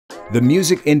The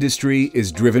music industry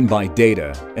is driven by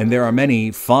data, and there are many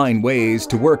fine ways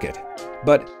to work it.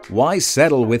 But why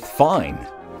settle with fine?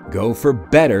 Go for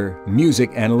better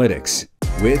music analytics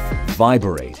with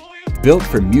Viberate. Built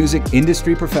for music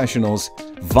industry professionals,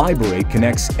 Viberate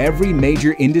connects every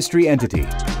major industry entity,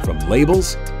 from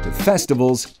labels to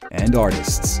festivals and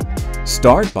artists.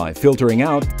 Start by filtering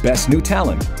out best new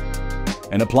talent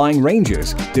and applying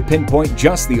ranges to pinpoint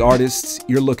just the artists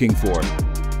you're looking for.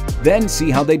 Then see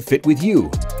how they'd fit with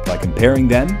you by comparing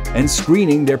them and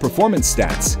screening their performance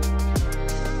stats.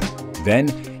 Then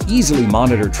easily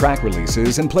monitor track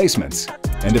releases and placements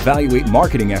and evaluate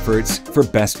marketing efforts for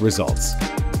best results.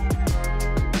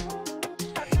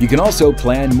 You can also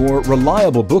plan more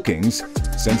reliable bookings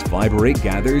since Viberate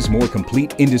gathers more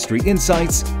complete industry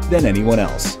insights than anyone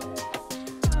else.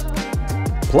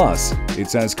 Plus,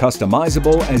 it's as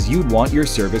customizable as you'd want your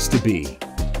service to be.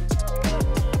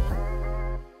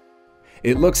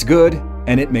 It looks good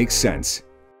and it makes sense.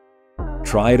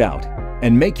 Try it out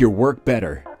and make your work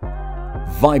better.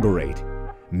 Viberate,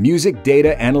 music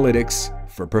data analytics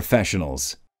for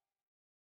professionals.